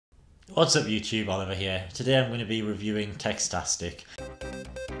What's up YouTube, Oliver here. Today I'm going to be reviewing Textastic.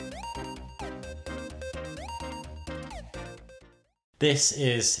 This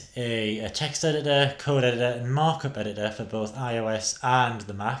is a text editor, code editor and markup editor for both iOS and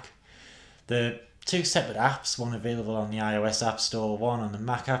the Mac. They're two separate apps, one available on the iOS App Store, one on the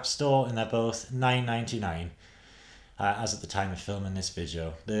Mac App Store, and they're both $9.99 as at the time of filming this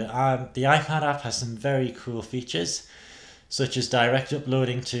video. The iPad app has some very cool features, such as direct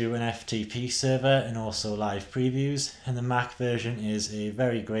uploading to an FTP server and also live previews, and the Mac version is a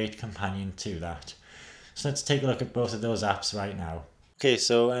very great companion to that. So let's take a look at both of those apps right now. Okay,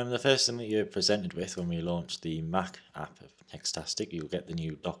 so the first thing that you're presented with when we launch the Mac app of Textastic, you'll get the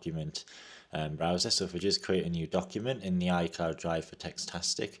new document browser. So if we just create a new document in the iCloud drive for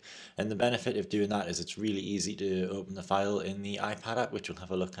Textastic, and the benefit of doing that is it's really easy to open the file in the iPad app, which we'll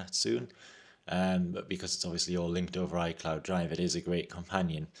have a look at soon. But because it's obviously all linked over iCloud Drive, it is a great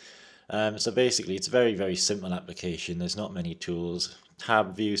companion. So basically it's a very, very simple application. There's not many tools.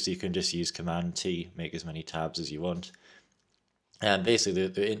 Tab view, so you can just use Command T, make as many tabs as you want. And basically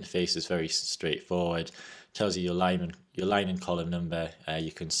the interface is very straightforward. Tells you your line and column number.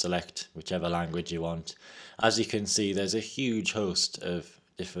 You can select whichever language you want. As you can see, there's a huge host of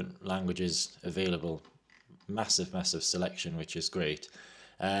different languages available. Massive selection, which is great.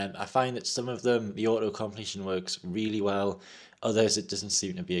 I find that some of them, the auto-completion works really well. Others, it doesn't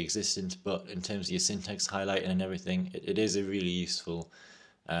seem to be existent, but in terms of your syntax highlighting and everything, it is a really useful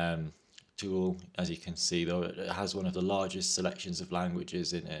tool. As you can see, though, it has one of the largest selections of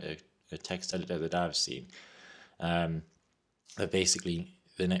languages in a text editor that I've seen. But basically,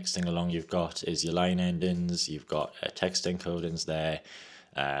 the next thing along you've got is your line endings, you've got text encodings there,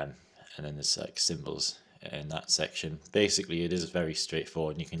 and then there's like symbols in that section. Basically it is very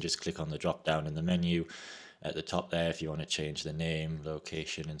straightforward, and you can just click on the drop down in the menu at the top there if you want to change the name,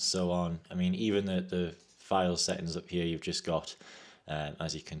 location and so on. I mean, even the file settings up here, you've just got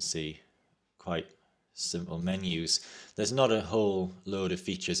as you can see, quite simple menus. There's not a whole load of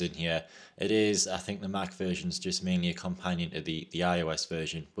features in here. It is, I think the Mac version is just mainly a companion to the iOS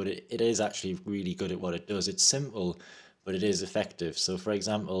version, but it is actually really good at what it does. It's simple, but it is effective. So for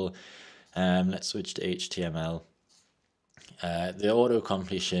example, let's switch to HTML. The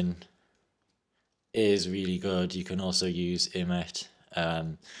auto-completion is really good. You can also use IMET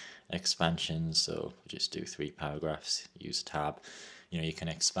expansions, so just do 3 paragraphs, use tab. You can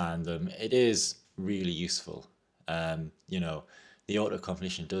expand them. It is really useful. The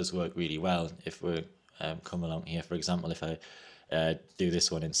auto-completion does work really well. If we come along here, for example, if I do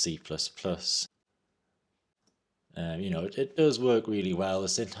this one in C++, it does work really well. The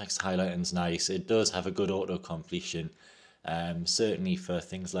syntax highlighting's nice. It does have a good auto-completion. Certainly for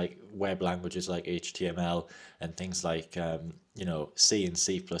things like web languages like HTML and things like C and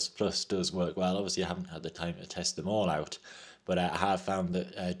C++ does work well. Obviously I haven't had the time to test them all out, but I have found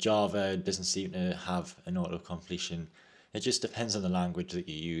that Java doesn't seem to have an auto-completion. It just depends on the language that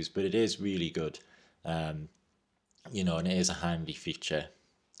you use, but it is really good. And it is a handy feature.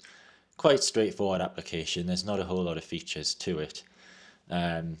 Quite straightforward application. There's not a whole lot of features to it.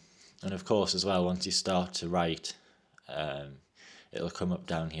 And of course as well, once you start to write, it'll come up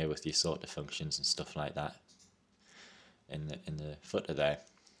down here with your sort of functions and stuff like that in the footer there.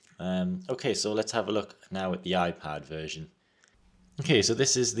 Okay, so let's have a look now at the iPad version. Okay, so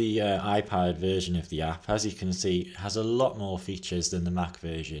this is the iPad version of the app. As you can see, it has a lot more features than the Mac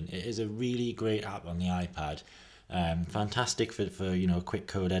version. It is a really great app on the iPad. Fantastic for quick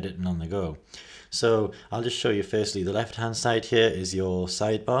code editing on the go. So I'll just show you firstly, the left hand side here is your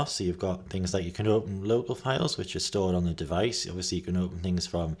sidebar. So you've got things like you can open local files which are stored on the device. Obviously you can open things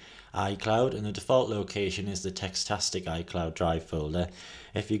from iCloud, and the default location is the Textastic iCloud Drive folder.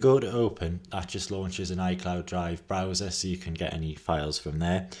 If you go to open, that just launches an iCloud Drive browser, so you can get any files from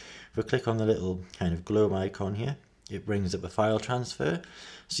there. If we click on the little kind of globe icon here, it brings up a file transfer,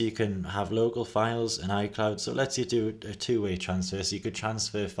 so you can have local files and iCloud. So it lets you do a two-way transfer, so you could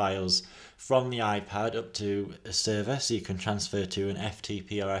transfer files from the iPad up to a server, so you can transfer to an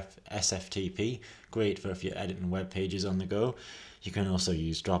FTP or SFTP, great for if you're editing web pages on the go. You can also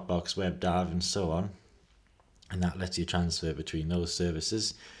use Dropbox, WebDAV and so on, and that lets you transfer between those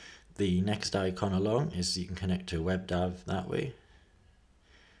services. The next icon along is you can connect to WebDAV that way.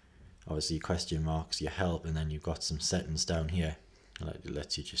 Obviously question marks, your help, and then you've got some settings down here. It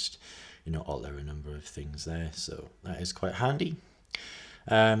lets you just alter a number of things there, so that is quite handy.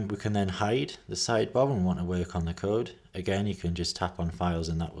 We can then hide the sidebar when we want to work on the code. Again, you can just tap on files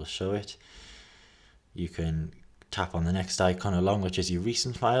and that will show it. You can tap on the next icon along, which is your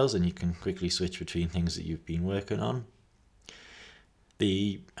recent files, and you can quickly switch between things that you've been working on.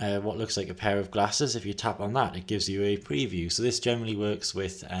 the what looks like a pair of glasses. If you tap on that, it gives you a preview. So this generally works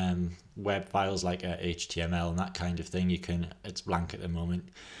with web files like HTML and that kind of thing. It's blank at the moment,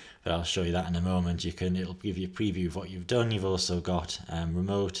 but I'll show you that in a moment. It'll give you a preview of what you've done. You've also got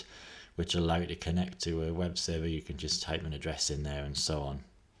remote, which will allow you to connect to a web server. You can just type an address in there and so on.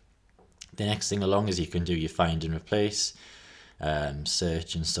 The next thing along is you can do your find and replace,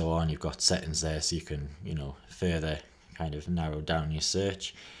 search and so on. You've got settings there so you can, further kind of narrow down your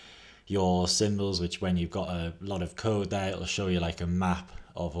search. Your symbols, which when you've got a lot of code there, it'll show you like a map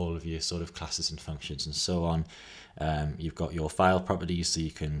of all of your sort of classes and functions and so on. You've got your file properties, so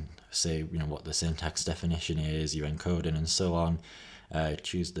you can say what the syntax definition is, your encoding and so on.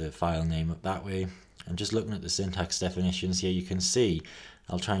 Choose the file name up that way. And just looking at the syntax definitions here, you can see,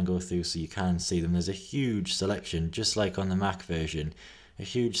 I'll try and go through so you can see them. There's a huge selection, just like on the Mac version, a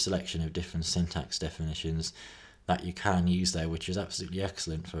huge selection of different syntax definitions that you can use there, which is absolutely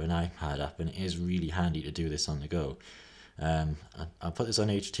excellent for an iPad app, and it is really handy to do this on the go. I'll put this on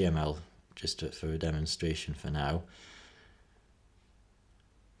HTML just for a demonstration for now.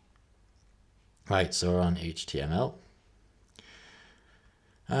 Right, so we're on HTML.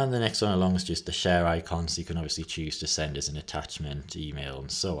 And the next one along is just the share icon, so you can obviously choose to send as an attachment, email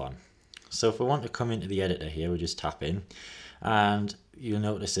and so on. So if we want to come into the editor here, we just tap in, and you'll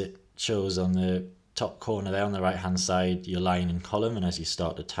notice it shows on the top corner there on the right hand side your line and column, and as you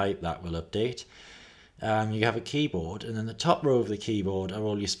start to type that will update. You have a keyboard, and then the top row of the keyboard are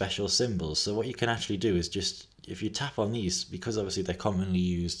all your special symbols. So what you can actually do is just, if you tap on these, because obviously they're commonly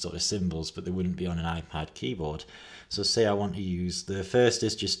used sort of symbols, but they wouldn't be on an iPad keyboard. So say I want to use, the first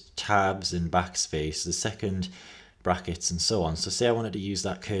is just tabs and backspace, the second brackets and so on. So say I wanted to use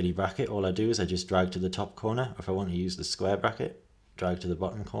that curly bracket, all I do is I just drag to the top corner. If I want to use the square bracket, drag to the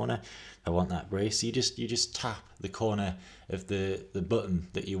bottom corner. If I want that brace, you just tap the corner of the button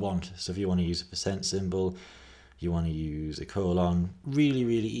that you want. So if you want to use a % symbol, you want to use a colon,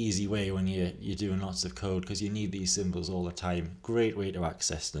 really easy way when you're doing lots of code, because you need these symbols all the time. Great way to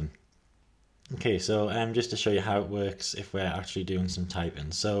access them. Okay, so just to show you how it works if we're actually doing some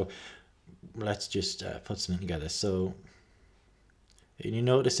typing. So let's just put something together. So and you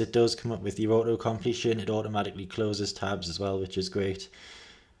notice it does come up with your auto completion. It automatically closes tabs as well, which is great.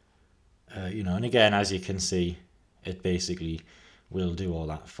 And again, as you can see, it basically will do all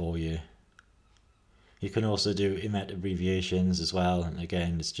that for you. You can also do emet abbreviations as well, and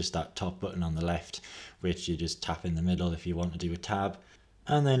again, it's just that top button on the left, which you just tap in the middle if you want to do a tab.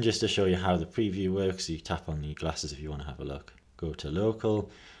 And then just to show you how the preview works, you tap on the glasses if you want to have a look. Go to local,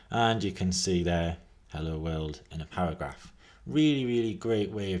 and you can see there, hello world in a paragraph. Really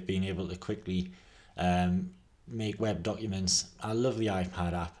great way of being able to quickly make web documents. I love the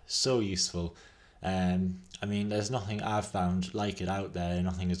iPad app, so useful. I mean, there's nothing I've found like it out there,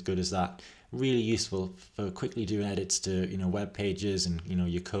 nothing as good as that. Really useful for quickly doing edits to web pages and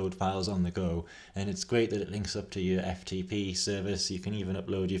your code files on the go. And it's great that it links up to your FTP service. You can even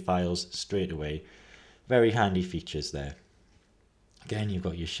upload your files straight away. Very handy features there. Again, you've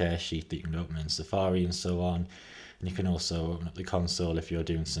got your share sheet that you can open in Safari and so on. And you can also open up the console if you're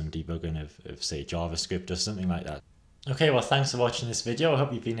doing some debugging of say JavaScript or something like that. Okay, well, thanks for watching this video. I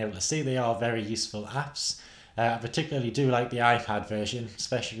hope you've been able to see they are very useful apps. I particularly do like the iPad version,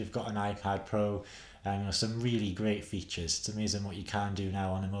 especially if you've got an iPad Pro. Some really great features. It's amazing what you can do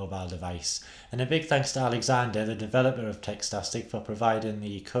now on a mobile device. And a big thanks to Alexander, the developer of Textastic, for providing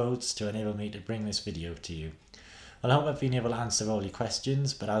the codes to enable me to bring this video to you. Well, I hope I've been able to answer all your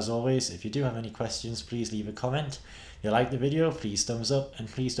questions, but as always, if you do have any questions, please leave a comment. If you like the video, please thumbs up, and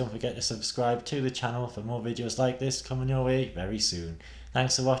please don't forget to subscribe to the channel for more videos like this coming your way very soon.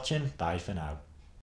 Thanks for watching, bye for now.